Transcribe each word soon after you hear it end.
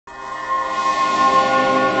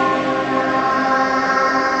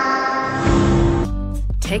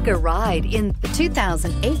Take a ride in the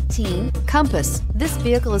 2018 Compass. This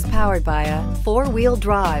vehicle is powered by a four-wheel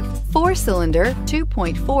drive, four-cylinder,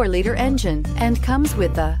 2.4-liter engine and comes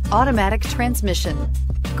with an automatic transmission.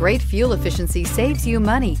 Great fuel efficiency saves you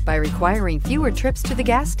money by requiring fewer trips to the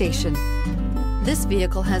gas station. This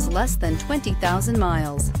vehicle has less than 20,000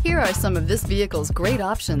 miles. Here are some of this vehicle's great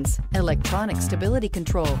options: electronic stability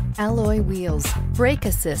control, alloy wheels, brake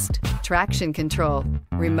assist, traction control,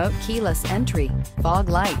 remote keyless entry, fog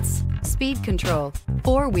lights, speed control,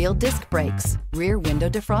 four-wheel disc brakes, rear window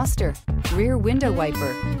defroster, rear window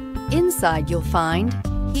wiper. Inside you'll find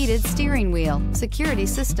heated steering wheel, security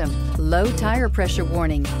system, low tire pressure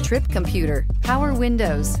warning, trip computer, power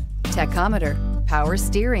windows, tachometer, power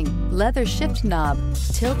steering, leather shift knob,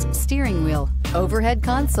 tilt steering wheel, overhead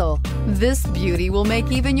console. This beauty will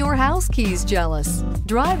make even your house keys jealous.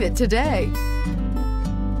 Drive it today.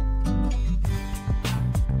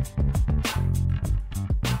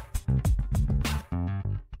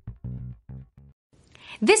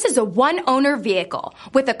 This is a one-owner vehicle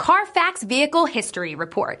with a CARFAX Vehicle History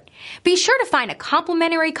Report. Be sure to find a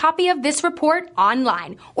complimentary copy of this report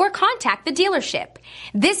online or contact the dealership.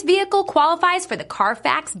 This vehicle qualifies for the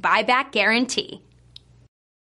CARFAX Buyback Guarantee.